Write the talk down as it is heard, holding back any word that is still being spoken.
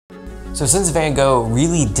So since Van Gogh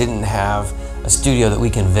really didn't have a studio that we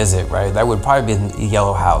can visit, right? That would probably be the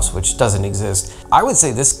Yellow House, which doesn't exist. I would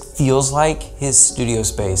say this feels like his studio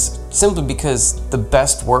space, simply because the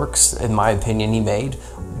best works, in my opinion, he made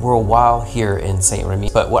were a while here in Saint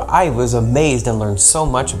Rémy. But what I was amazed and learned so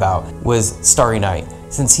much about was Starry Night.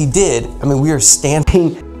 Since he did, I mean, we are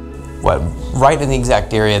standing right in the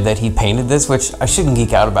exact area that he painted this, which I shouldn't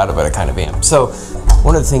geek out about it, but I kind of am. So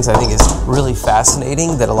one of the things I think is really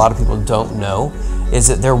fascinating that a lot of people don't know is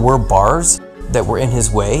that there were bars that were in his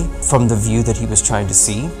way from the view that he was trying to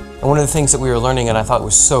see. And one of the things that we were learning, and I thought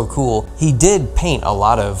was so cool, he did paint a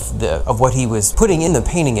lot of what he was putting in the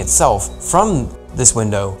painting itself from this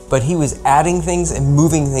window, but he was adding things and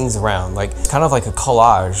moving things around, like kind of like a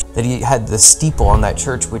collage. That he had the steeple on that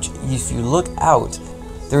church, which if you look out,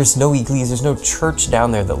 there's no eglise, there's no church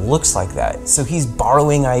down there that looks like that. So he's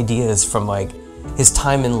borrowing ideas from like his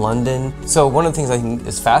time in London. So one of the things I think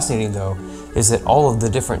is fascinating though, is that all of the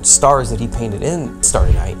different stars that he painted in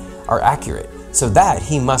Starry Night are accurate. So that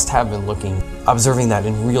he must have been observing that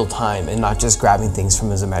in real time and not just grabbing things from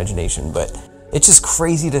his imagination. But it's just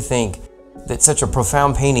crazy to think that such a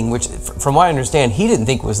profound painting, which from what I understand, he didn't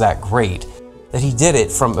think was that great, that he did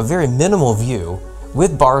it from a very minimal view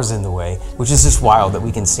with bars in the way, which is just wild that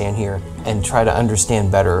we can stand here and try to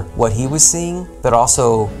understand better what he was seeing, but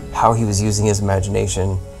also how he was using his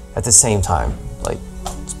imagination at the same time. Like,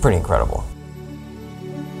 it's pretty incredible.